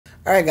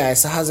Alright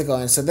guys, so how's it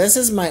going? So this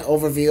is my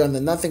overview on the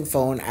Nothing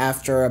phone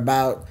after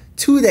about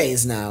 2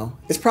 days now.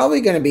 It's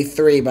probably going to be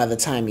 3 by the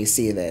time you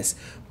see this.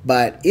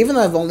 But even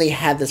though I've only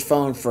had this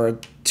phone for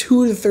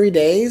 2 to 3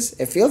 days,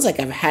 it feels like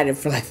I've had it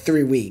for like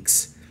 3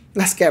 weeks.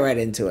 Let's get right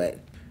into it.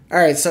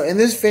 Alright, so in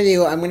this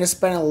video, I'm going to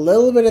spend a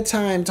little bit of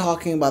time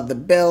talking about the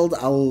build,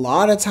 a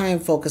lot of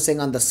time focusing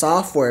on the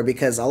software,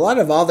 because a lot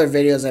of other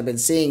videos I've been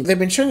seeing, they've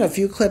been showing a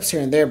few clips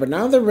here and there, but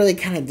now they really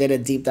kind of did a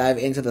deep dive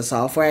into the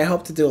software. I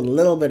hope to do a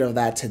little bit of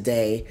that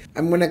today.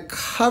 I'm going to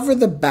cover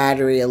the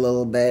battery a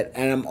little bit,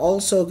 and I'm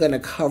also going to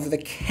cover the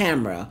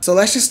camera. So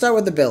let's just start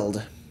with the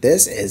build.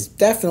 This is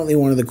definitely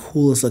one of the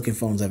coolest looking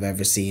phones I've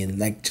ever seen.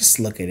 Like, just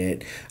look at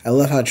it. I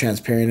love how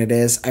transparent it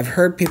is. I've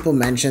heard people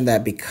mention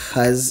that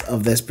because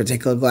of this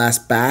particular glass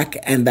back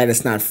and that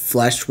it's not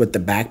flush with the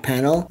back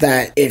panel,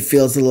 that it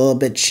feels a little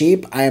bit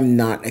cheap. I am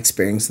not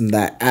experiencing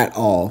that at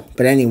all.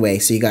 But anyway,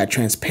 so you got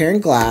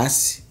transparent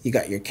glass, you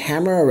got your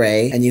camera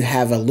array, and you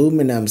have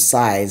aluminum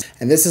sides.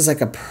 And this is like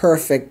a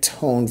perfect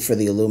tone for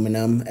the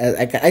aluminum.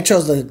 I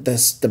chose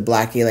the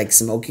blacky, like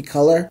smoky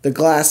color. The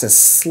glass is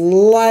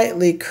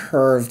slightly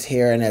curved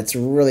here, and it's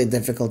really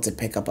difficult to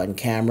pick up on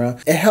camera.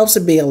 It helps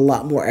it be a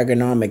lot more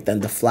ergonomic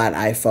than the flat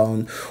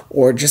iPhone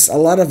or just a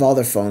lot of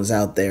other phones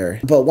out there.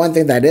 But one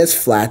thing that is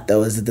flat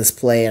though is the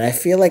display, and I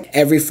feel like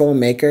every phone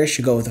maker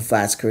should go with a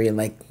flat screen.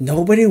 Like,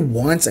 nobody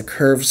wants a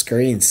curved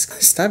screen.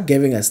 Stop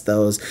giving us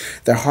those.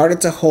 They're harder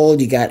to hold.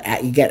 You get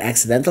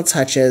accidental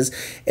touches.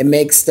 It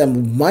makes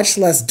them much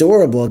less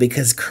durable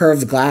because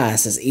curved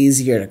glass is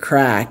easier to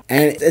crack,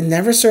 and it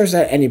never serves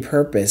out any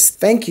purpose.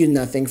 Thank you,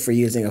 Nothing, for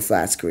using a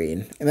flat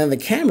screen. And then the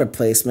camera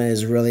placement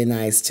is really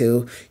nice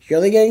too. You're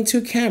only getting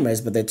 2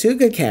 cameras, but they're 2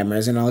 good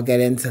cameras, and I'll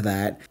get into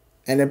that.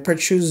 And it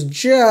protrudes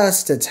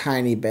just a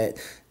tiny bit.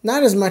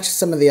 Not as much as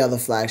some of the other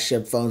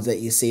flagship phones that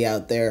you see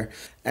out there.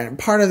 And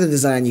part of the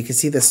design, you can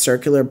see the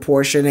circular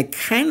portion. It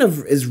kind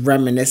of is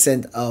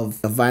reminiscent of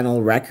a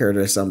vinyl record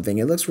or something.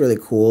 It looks really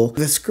cool.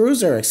 The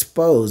screws are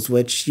exposed,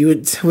 which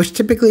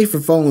typically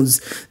for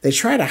phones, they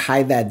try to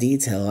hide that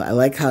detail. I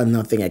like how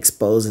Nothing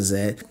exposes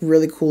it.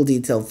 Really cool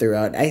detail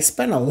throughout. I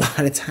spent a lot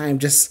of time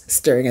just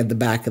staring at the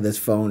back of this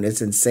phone.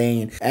 It's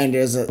insane. And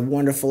there's a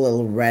wonderful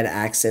little red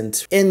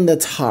accent in the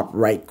top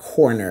right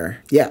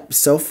corner. Yep,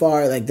 so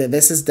far, like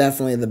this is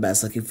definitely the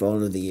best looking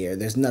phone of the year.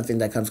 There's nothing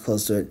that comes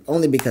close to it,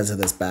 only because of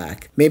this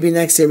back. Maybe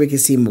next year we can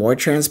see more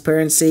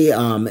transparency.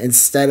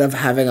 Instead of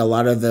having a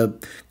lot of the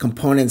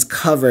components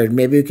covered,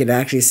 maybe we could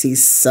actually see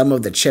some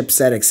of the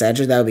chipset,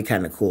 etc. That would be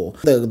kind of cool.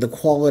 The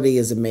quality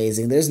is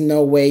amazing. There's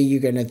no way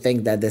you're gonna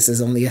think that this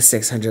is only a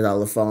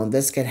 $600 phone.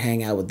 This could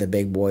hang out with the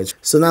big boys.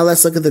 So now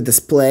let's look at the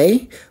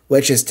display,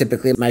 which is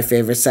typically my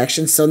favorite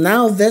section. So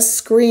now this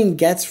screen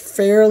gets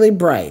fairly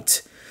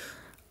bright.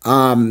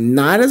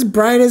 Not as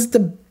bright as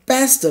the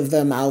best of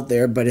them out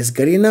there, but it's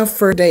good enough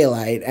for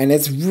daylight. And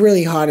it's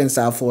really hot in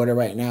South Florida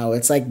right now.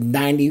 It's like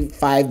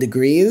 95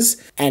 degrees,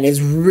 and it's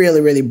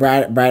really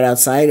bright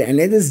outside, and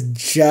it is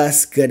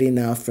just good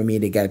enough for me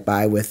to get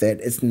by with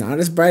it. It's not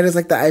as bright as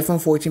like the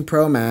iPhone 14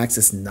 Pro Max.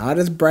 It's not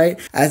as bright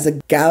as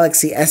the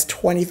Galaxy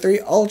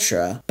S23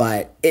 Ultra,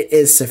 but it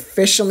is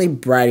sufficiently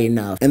bright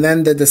enough. And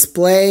then the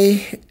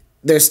display,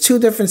 there's 2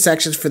 different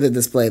sections for the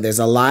display. There's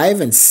Alive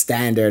and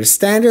Standard.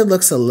 Standard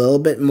looks a little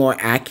bit more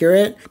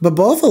accurate, but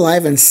both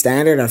Alive and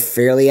Standard are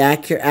fairly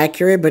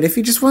accurate. But if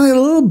you just want a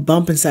little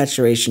bump in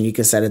saturation, you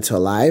can set it to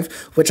Alive,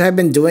 which I've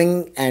been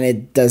doing, and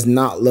it does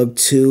not look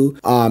too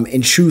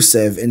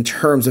intrusive in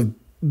terms of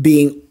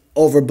being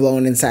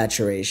overblown in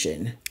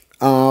saturation.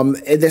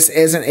 This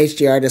is an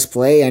HDR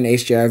display, and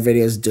HDR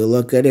videos do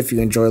look good if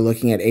you enjoy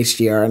looking at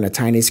HDR on a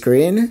tiny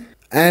screen.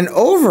 And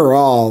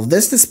overall,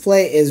 this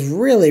display is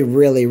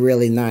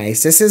really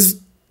nice. This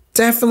is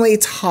definitely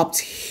top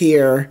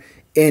tier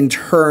in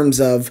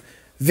terms of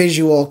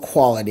visual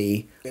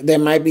quality. There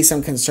might be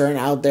some concern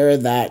out there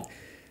that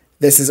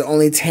this is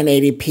only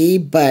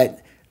 1080p, but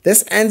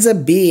this ends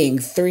up being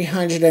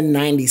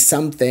 390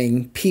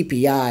 something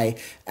PPI,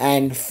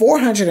 and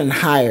 400 and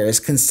higher is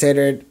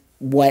considered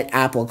what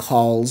Apple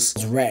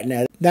calls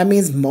Retina. That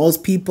means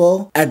most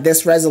people at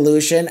this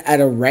resolution at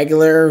a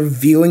regular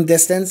viewing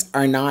distance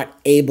are not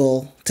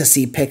able to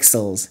see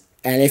pixels.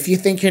 And if you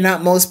think you're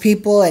not most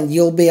people and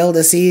you'll be able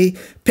to see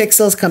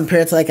pixels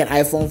compared to like an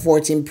iPhone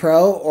 14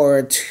 Pro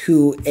or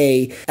to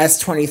a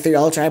S23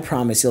 Ultra, I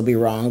promise you'll be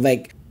wrong.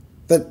 Like,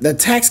 the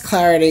text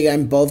clarity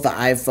on both the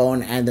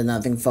iPhone and the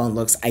Nothing phone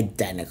looks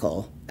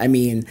identical. I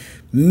mean,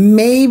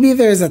 maybe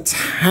there's a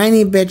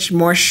tiny bit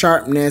more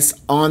sharpness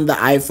on the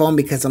iPhone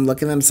because I'm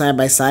looking at them side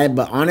by side,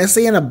 but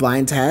honestly, in a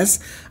blind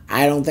test,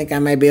 I don't think I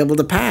might be able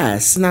to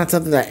pass. It's not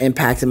something that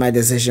impacted my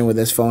decision with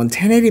this phone.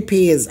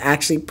 1080p is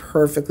actually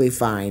perfectly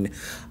fine.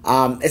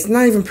 It's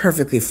not even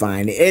perfectly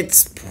fine.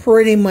 It's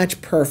pretty much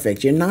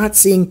perfect. You're not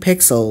seeing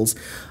pixels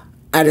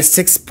at a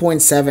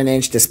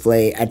 6.7-inch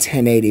display at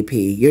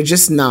 1080p. You're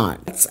just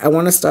not. I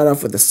want to start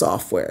off with the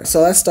software.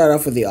 So let's start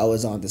off with the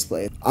always-on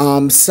display.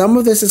 Some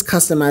of this is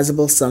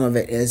customizable, some of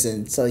it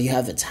isn't. So you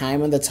have the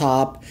time on the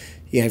top,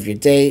 you have your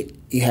date,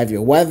 you have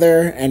your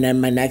weather, and then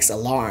my next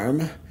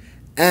alarm.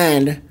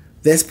 And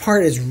This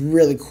part is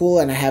really cool,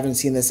 and I haven't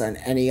seen this on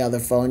any other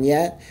phone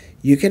yet.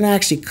 You can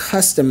actually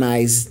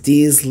customize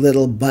these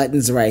little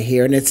buttons right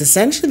here, and it's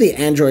essentially the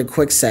Android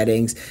quick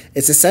settings.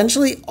 It's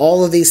essentially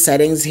all of these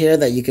settings here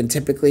that you can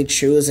typically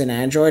choose in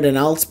Android, and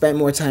I'll spend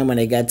more time when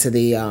I get to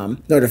the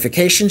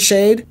notification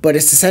shade, but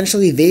it's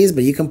essentially these,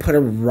 but you can put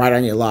them right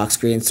on your lock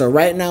screen. So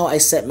right now I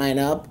set mine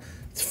up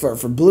for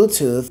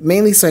Bluetooth,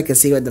 mainly so I can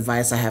see what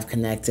device I have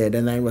connected,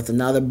 and then with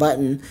another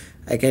button,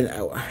 I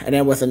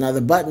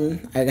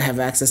have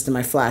access to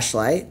my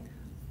flashlight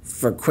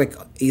for quick,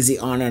 easy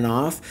on and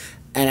off.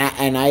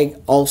 And I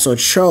also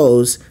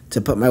chose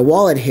to put my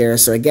wallet here.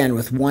 So again,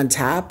 with one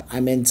tap,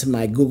 I'm into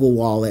my Google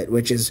Wallet,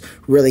 which is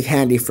really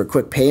handy for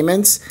quick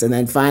payments. And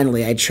then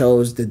finally, I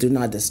chose the Do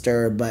Not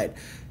Disturb, but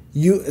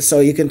so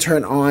you can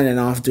turn on and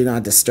off Do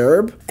Not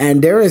Disturb.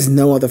 And there is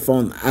no other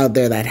phone out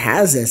there that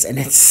has this, and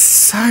it's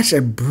such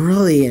a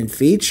brilliant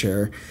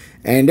feature.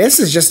 And this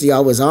is just the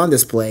always on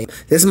display.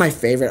 This is my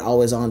favorite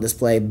always on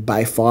display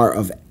by far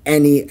of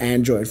any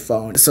Android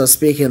phone. So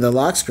speaking of the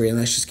lock screen,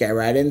 let's just get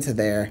right into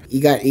there. You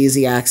got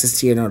easy access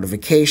to your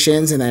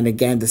notifications, and then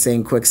again, the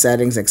same quick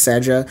settings,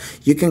 etc.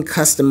 You can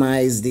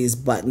customize these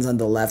buttons on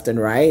the left and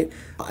right.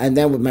 And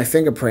then with my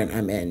fingerprint,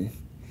 I'm in.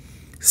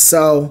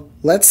 So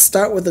let's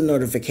start with the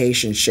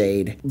notification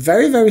shade.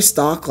 Very, very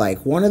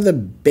stock-like. One of the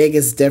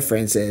biggest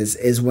differences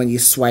is when you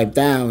swipe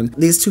down,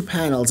 these two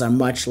panels are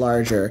much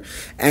larger.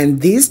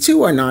 And these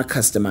two are not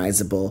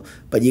customizable,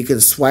 but you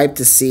can swipe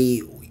to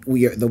see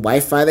the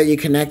Wi-Fi that you're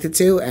connected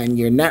to and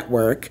your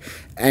network.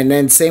 And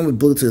then same with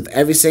Bluetooth.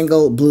 Every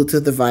single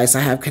Bluetooth device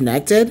I have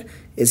connected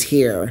is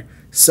here.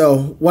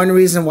 So one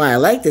reason why I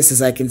like this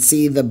is I can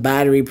see the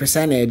battery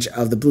percentage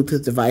of the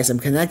Bluetooth device I'm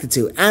connected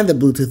to and the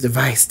Bluetooth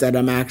device that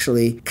I'm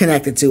actually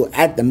connected to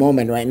at the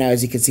moment. Right now,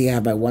 as you can see, I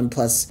have my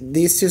OnePlus.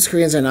 These two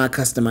screens are not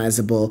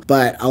customizable,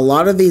 but a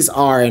lot of these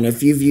are. And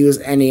if you've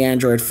used any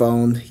Android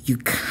phone, you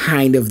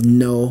kind of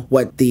know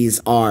what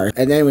these are.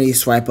 And then when you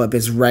swipe up,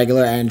 it's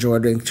regular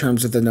Android in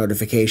terms of the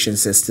notification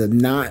system.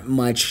 Not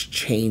much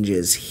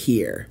changes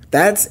here.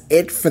 That's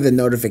it for the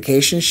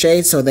notification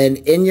shade. So then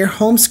in your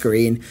home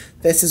screen,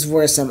 this is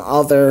where some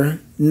other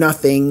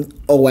Nothing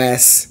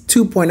OS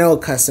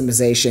 2.0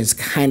 customizations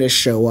kind of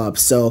show up.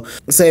 So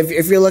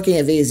if you're looking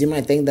at these, you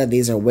might think that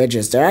these are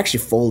widgets. They're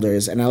actually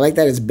folders, and I like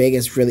that it's big.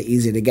 It's really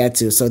easy to get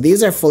to. So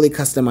these are fully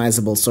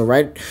customizable.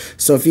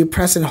 So if you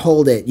press and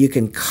hold it, you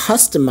can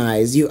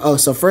customize.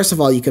 So first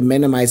of all, you can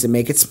minimize and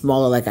make it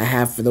smaller, like I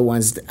have for the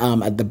ones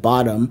at the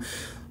bottom.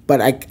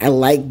 But I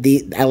like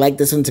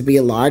this one to be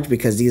large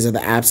because these are the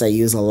apps I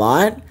use a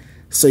lot.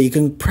 So you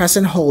can press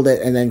and hold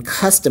it and then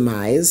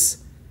customize.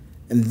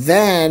 And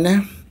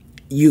then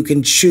you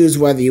can choose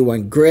whether you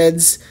want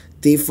grids,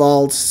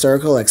 default,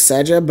 circle,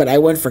 etc. But I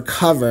went for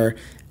cover,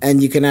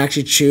 and you can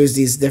actually choose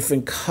these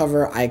different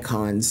cover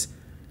icons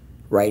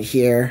right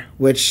here,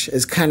 which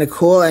is kind of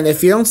cool. And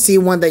if you don't see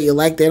one that you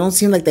like, they don't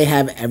seem like they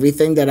have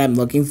everything that I'm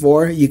looking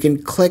for. You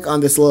can click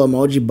on this little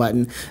emoji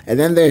button, and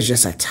then there's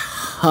just a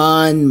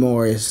ton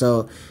more.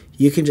 So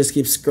you can just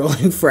keep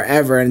scrolling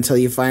forever until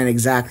you find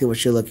exactly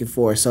what you're looking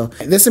for. So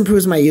this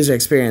improves my user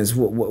experience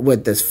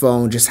with this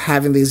phone. Just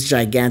having these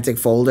gigantic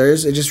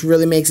folders, it just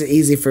really makes it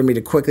easy for me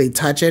to quickly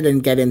touch it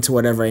and get into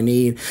whatever I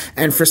need.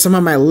 And for some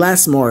of my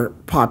more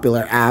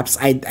popular apps,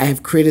 I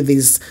have created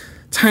these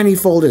tiny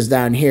folders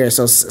down here.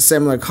 So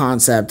similar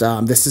concept.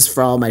 This is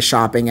for all my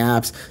shopping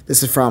apps.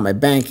 This is for all my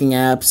banking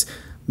apps,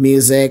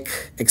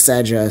 music,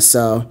 etc.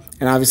 So,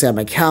 and obviously I have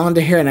my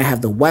calendar here, and I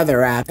have the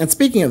weather app. And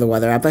speaking of the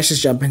weather app, let's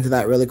just jump into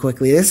that really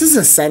quickly. This is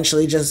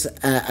essentially just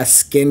a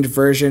skinned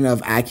version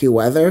of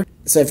AccuWeather.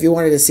 So if you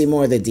wanted to see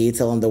more of the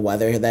detail on the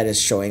weather that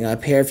is showing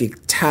up here, if you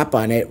tap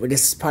on it,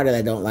 this is part that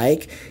I don't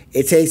like,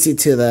 it takes you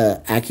to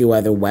the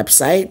AccuWeather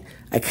website.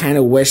 I kind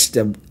of wish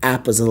the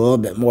app was a little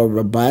bit more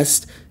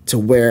robust, to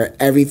where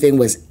everything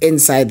was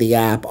inside the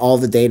app. All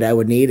the data I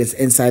would need is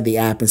inside the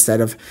app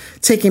instead of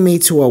taking me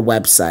to a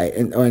website.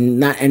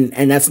 And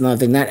that's another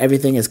thing. Not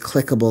everything is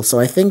clickable. So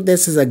I think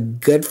this is a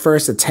good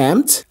first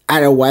attempt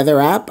at a weather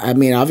app. I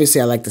mean, obviously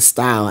I like the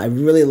style. I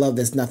really love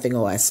this Nothing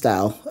OS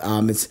style.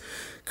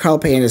 Carl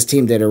Pei and his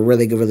team did a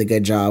really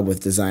good job with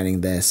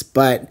designing this.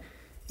 But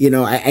you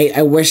know,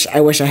 I wish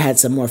I had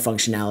some more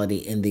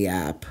functionality in the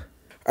app.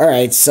 All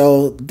right,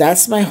 so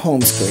that's my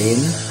home screen.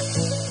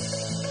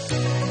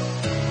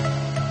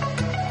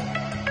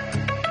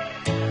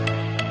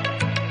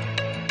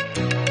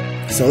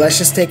 So let's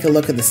just take a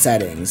look at the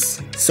settings.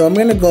 So I'm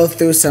gonna go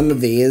through some of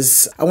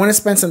these. I wanna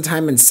spend some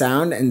time in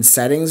sound and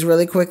settings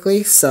really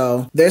quickly.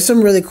 So there's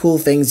some really cool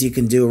things you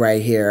can do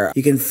right here.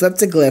 You can flip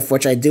to glyph,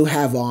 which I do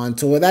have on.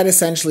 So what that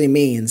essentially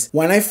means,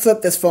 when I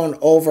flip this phone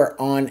over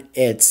on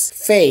its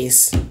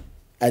face,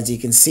 As you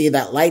can see,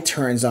 that light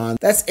turns on.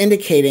 That's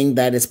indicating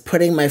that it's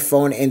putting my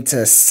phone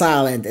into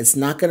silent. It's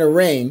not going to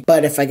ring,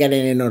 but if I get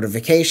any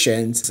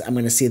notifications, I'm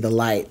going to see the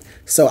light.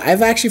 So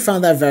I've actually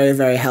found that very,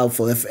 very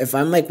helpful. If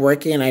I'm like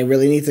working and I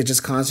really need to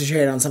just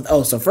concentrate on something.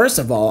 Oh, so first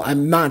of all,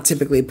 I'm not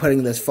typically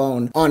putting this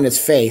phone on its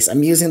face.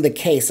 I'm using the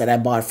case that I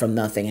bought from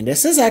Nothing. And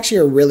this is actually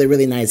a really,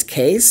 really nice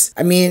case.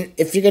 I mean,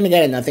 if you're going to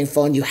get a Nothing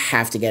phone, you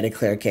have to get a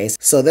clear case.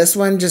 So this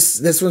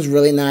one's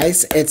really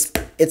nice. It's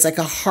like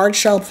a hard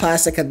shell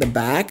plastic at the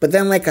back, but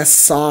then like a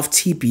soft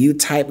TPU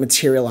type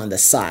material on the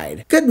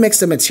side. Good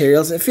mix of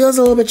materials. It feels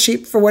a little bit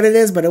cheap for what it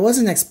is, but it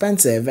wasn't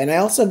expensive. And I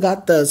also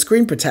got the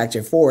screen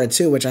protector for it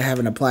too, which I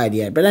haven't applied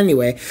yet. But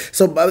anyway,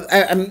 so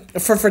I'm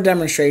for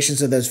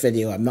demonstrations of this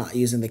video, I'm not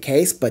using the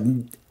case, but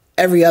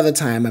every other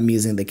time I'm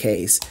using the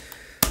case.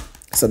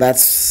 So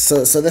this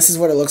is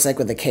what it looks like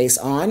with the case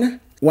on.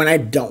 When I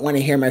don't want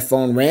to hear my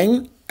phone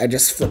ring, I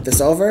just flip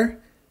this over.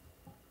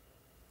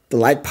 The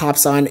light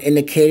pops on,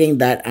 indicating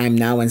that I'm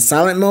now in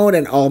silent mode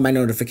and all my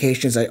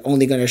notifications are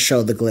only going to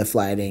show the glyph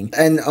lighting.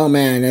 And oh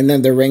man, and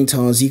then the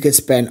ringtones, you could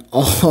spend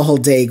all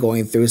day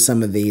going through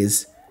some of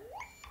these.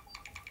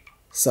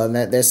 So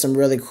there's some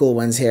really cool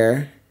ones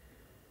here.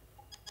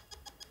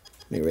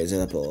 Let me raise it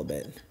up a little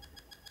bit.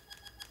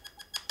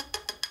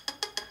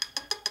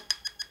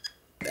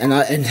 And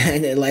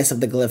it lights up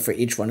the glyph for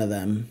each one of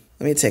them.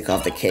 Let me take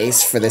off the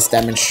case for this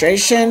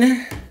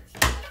demonstration.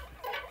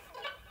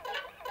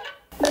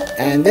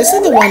 And this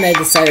is the one I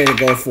decided to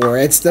go for.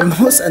 It's the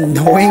most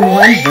annoying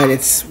one, but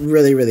it's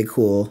really, really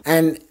cool.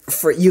 And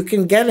you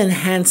can get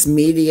enhanced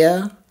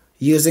media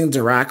using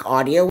Dirac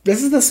Audio.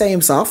 This is the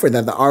same software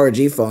that the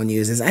ROG phone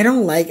uses. I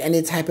don't like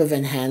any type of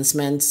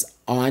enhancements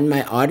on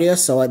my audio,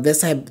 so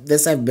this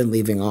I've been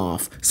leaving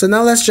off. So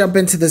now let's jump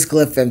into this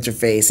glyph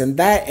interface, and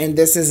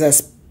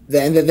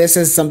this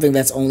is something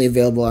that's only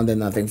available on the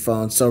Nothing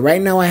phone. So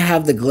right now I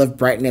have the glyph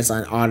brightness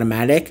on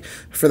automatic.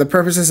 For the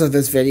purposes of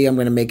this video, I'm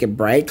going to make it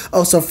bright.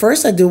 Oh, so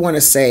first I do want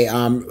to say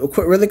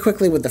really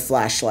quickly with the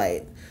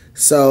flashlight.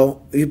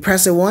 So you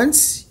press it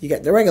once, you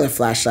get the regular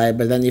flashlight,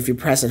 but then if you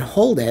press and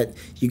hold it,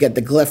 you get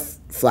the glyph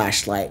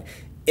flashlight.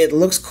 It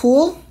looks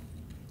cool.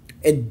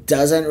 It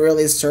doesn't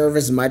really serve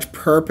as much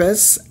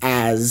purpose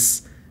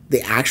as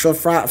the actual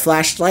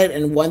flashlight.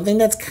 And one thing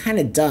that's kind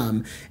of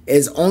dumb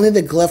is only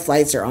the glyph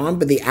lights are on,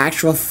 but the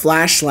actual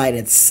flashlight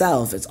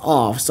itself is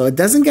off, so it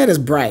doesn't get as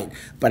bright.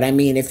 But I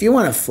mean, if you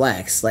want to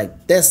flex,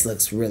 like, this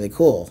looks really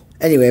cool.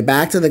 Anyway,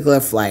 back to the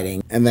glyph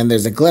lighting. And then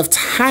there's a glyph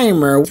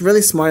timer. It's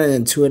really smart and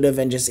intuitive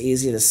and just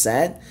easy to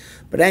set.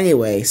 But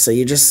anyway, so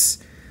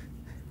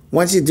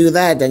once you do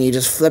that, then you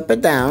just flip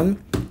it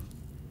down.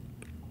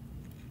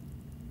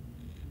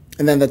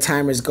 And then the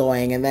timer's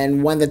going. And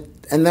then when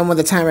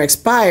the timer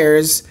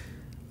expires,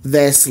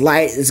 this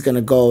light is going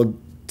to go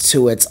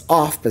to its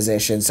off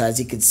position. So as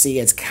you can see,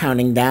 it's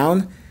counting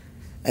down.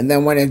 And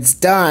then when it's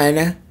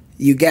done,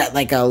 you get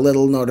like a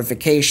little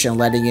notification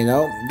letting you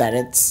know that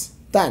it's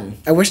done.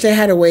 I wish they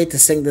had a way to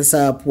sync this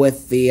up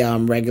with the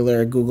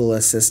regular Google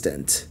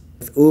Assistant.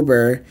 With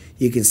Uber,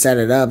 you can set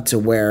it up to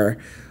where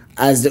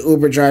as the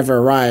Uber driver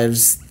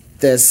arrives,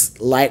 this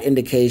light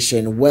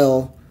indication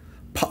will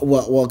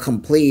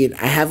complete.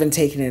 I haven't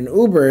taken an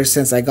Uber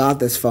since I got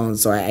this phone,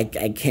 so I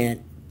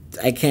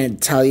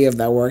can't tell you if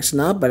that works or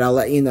not, but I'll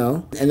let you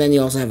know. And then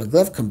you also have a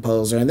glyph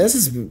composer, and this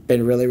has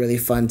been really, really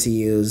fun to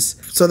use.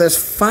 So there's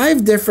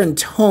 5 different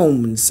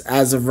tones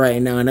as of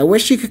right now, and I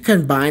wish you could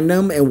combine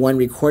them in one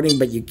recording,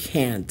 but you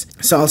can't.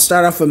 So I'll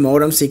start off with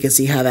modem so you can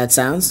see how that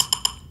sounds.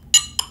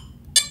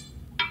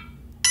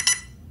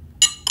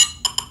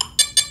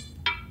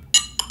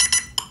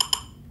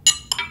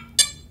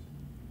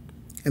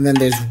 And then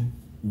there's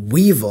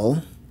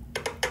Weevil.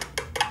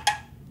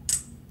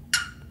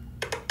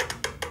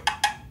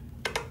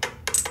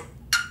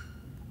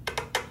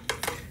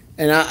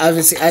 And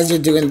obviously, as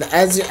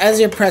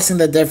you're pressing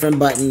the different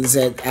buttons,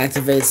 it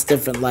activates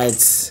different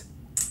lights.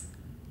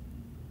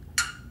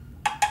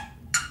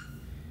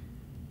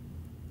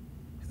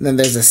 And then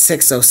there's a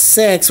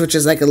 606, which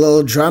is like a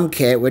little drum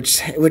kit,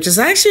 which is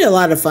actually a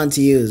lot of fun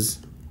to use.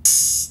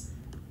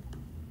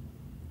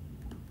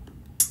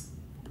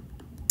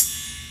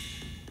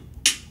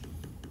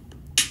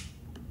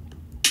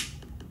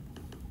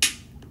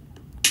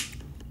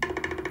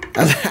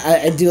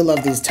 I do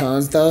love these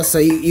tones though, so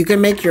you can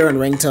make your own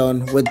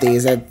ringtone with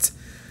these. And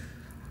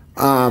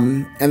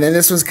then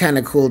this one's kind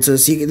of cool too.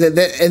 So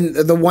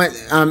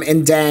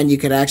in Dan, you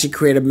could actually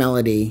create a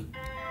melody.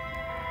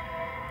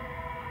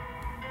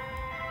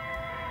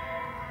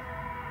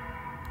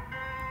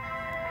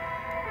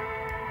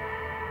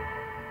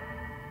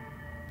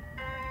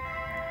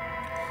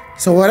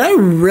 So what I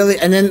really,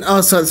 and then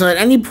so at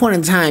any point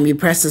in time, you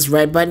press this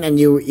red button and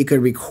you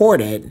could record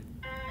it.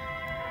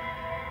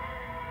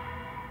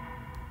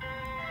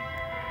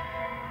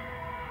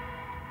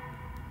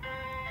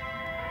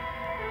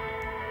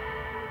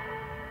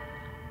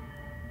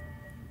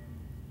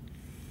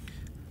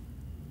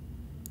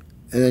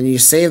 And then you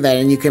save that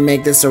and you can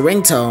make this a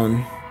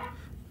ringtone.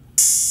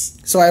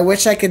 So I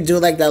wish I could do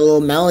like that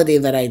little melody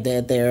that I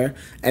did there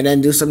and then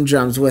do some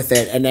drums with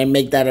it and then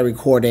make that a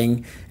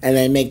recording and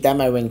then make that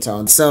my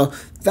ringtone. So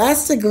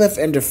that's the Glyph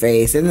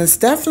interface, and it's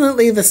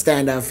definitely the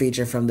standout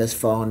feature from this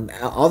phone.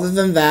 Other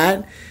than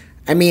that,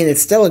 I mean,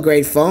 it's still a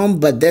great phone,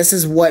 but this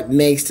is what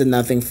makes the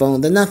Nothing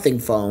phone the Nothing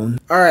phone.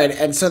 Alright,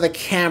 and so the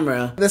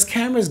camera. This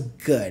camera's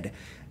good.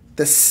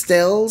 The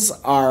stills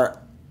are,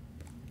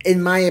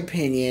 in my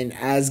opinion,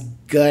 as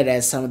good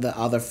as some of the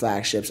other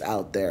flagships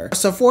out there.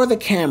 So for the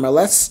camera,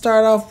 let's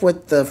start off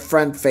with the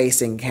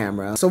front-facing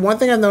camera. So one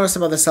thing I've noticed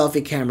about the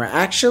selfie camera,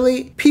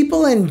 actually,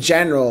 people in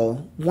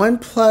general,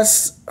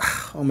 OnePlus,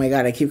 oh my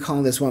god, I keep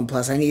calling this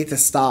OnePlus, I need to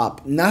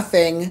stop.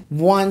 Nothing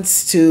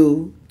wants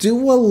to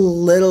do a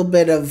little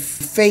bit of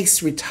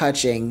face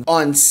retouching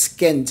on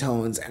skin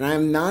tones, and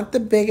I'm not the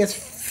biggest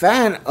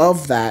fan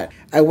of that.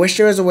 I wish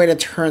there was a way to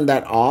turn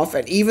that off,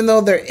 and even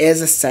though there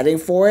is a setting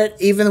for it,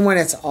 even when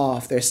it's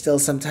off, there's still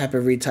some type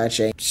of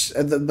retouching.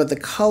 But the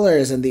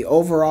colors and the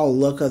overall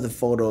look of the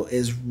photo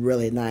is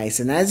really nice.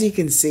 And as you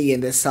can see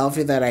in this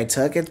selfie that I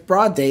took, it's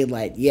broad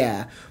daylight,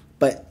 yeah.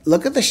 But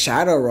look at the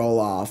shadow roll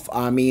off.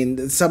 I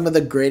mean, some of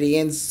the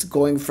gradients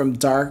going from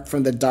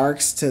the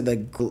darks to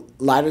the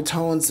lighter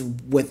tones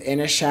within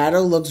a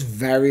shadow looks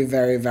very,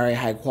 very, very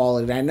high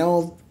quality. And I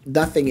know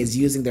Nothing is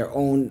using their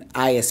own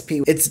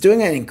ISP. It's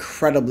doing an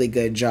incredibly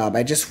good job.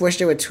 I just wish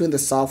they would tune the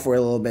software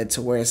a little bit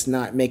to where it's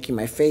not making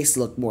my face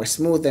look more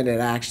smooth than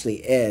it actually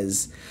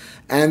is.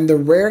 And the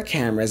rear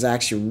camera is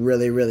actually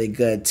really, really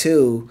good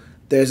too.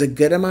 There's a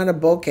good amount of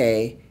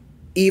bokeh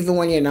even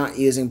when you're not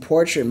using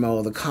portrait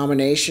mode. The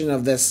combination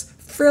of this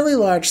fairly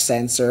large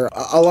sensor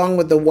along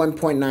with the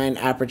 1.9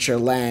 aperture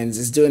lens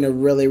is doing a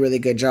really, really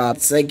good job.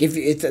 It's like, if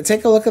you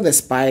take a look at the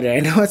spider,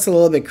 I know it's a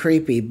little bit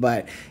creepy,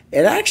 but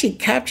it actually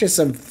captures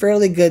some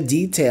fairly good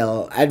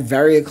detail at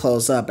very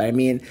close up. I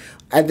mean,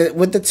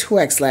 with the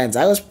 2x lens,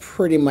 I was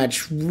pretty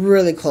much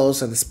really close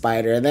to the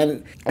spider. And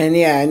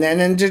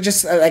then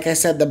just like I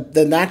said,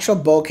 the natural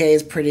bokeh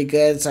is pretty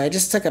good. So I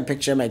just took a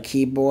picture of my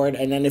keyboard.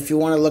 And then if you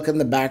want to look in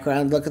the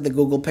background, look at the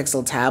Google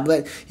Pixel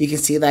tablet, you can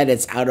see that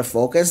it's out of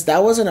focus.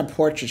 That wasn't a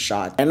portrait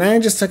shot. And then I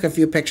just took a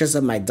few pictures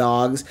of my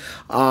dogs.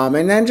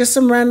 And then just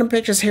some random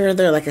pictures here and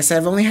there. Like I said,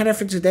 I've only had it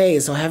for 2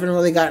 days, so I haven't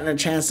really gotten a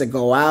chance to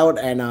go out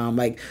and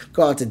like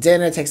go out to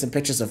dinner, take some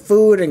pictures of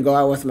food, and go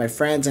out with my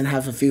friends and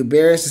have a few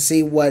beers to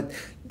see what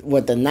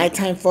the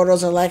nighttime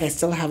photos are like. I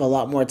still have a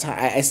lot more time.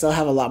 I still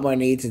have a lot more I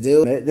need to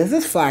do. This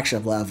is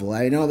flagship level.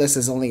 I know this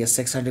is only a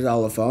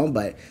 $600 phone,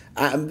 but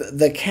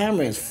the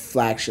camera is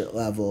flagship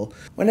level.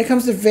 When it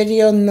comes to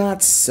video,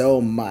 not so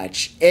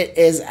much. It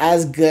is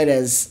as good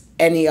as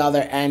any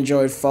other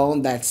Android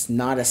phone that's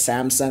not a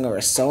Samsung or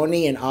a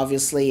Sony, and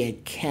obviously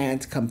it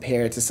can't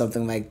compare to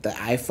something like the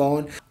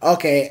iPhone.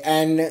 Okay,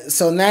 and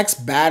so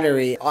next,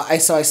 battery. I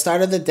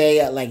started the day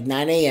at like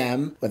 9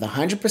 a.m. with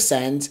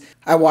 100%.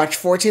 I watched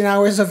 14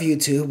 hours of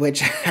YouTube,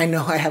 which I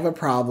know I have a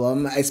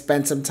problem. I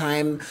spent some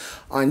time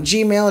on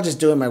Gmail just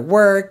doing my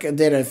work. I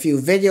did a few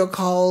video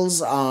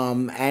calls,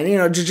 and you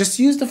know, just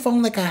use the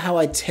phone like how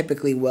I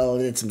typically will. I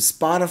did some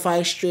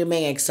Spotify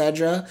streaming,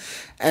 etc.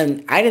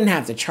 And I didn't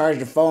have to charge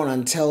the phone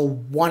until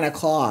 1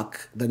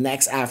 o'clock the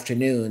next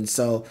afternoon.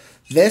 So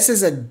this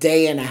is a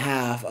day and a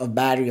half of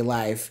battery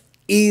life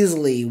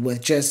easily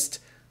with just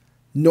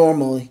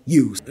normal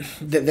use.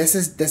 This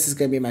is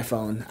gonna be my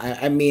phone.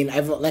 I mean,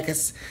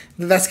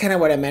 that's kind of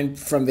what I meant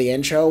from the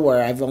intro,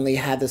 where I've only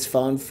had this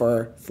phone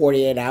for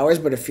 48 hours,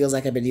 but it feels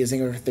like I've been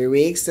using it for 3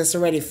 weeks. This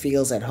already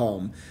feels at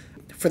home.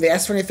 For the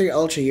S23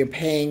 Ultra, you're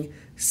paying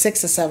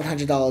 $600 to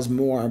 $700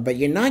 more, but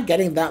you're not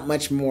getting that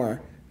much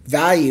more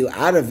value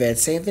out of it.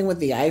 Same thing with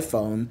the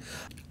iPhone.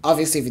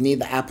 Obviously, if you need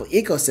the Apple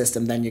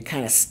ecosystem, then you're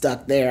kind of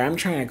stuck there. I'm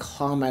trying to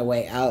claw my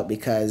way out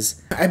because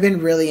I've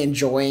been really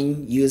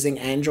enjoying using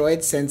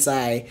Android since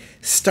I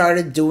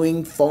started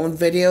doing phone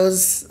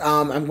videos.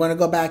 I'm going to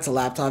go back to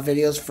laptop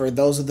videos for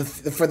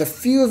the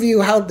few of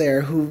you out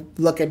there who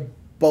look at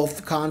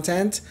both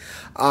content.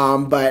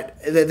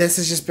 But this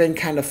has just been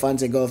kind of fun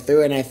to go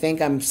through, and I think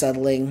I'm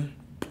settling.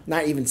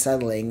 Not even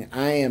settling.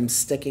 I am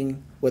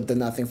sticking with the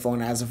Nothing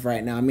phone as of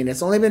right now. I mean,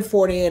 it's only been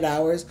 48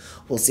 hours.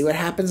 We'll see what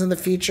happens in the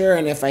future,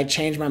 and if I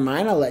change my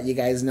mind, I'll let you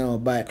guys know.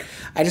 But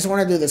I just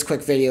want to do this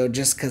quick video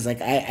just because like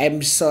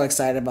I'm so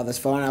excited about this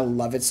phone. I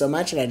love it so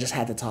much, and I just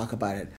had to talk about it.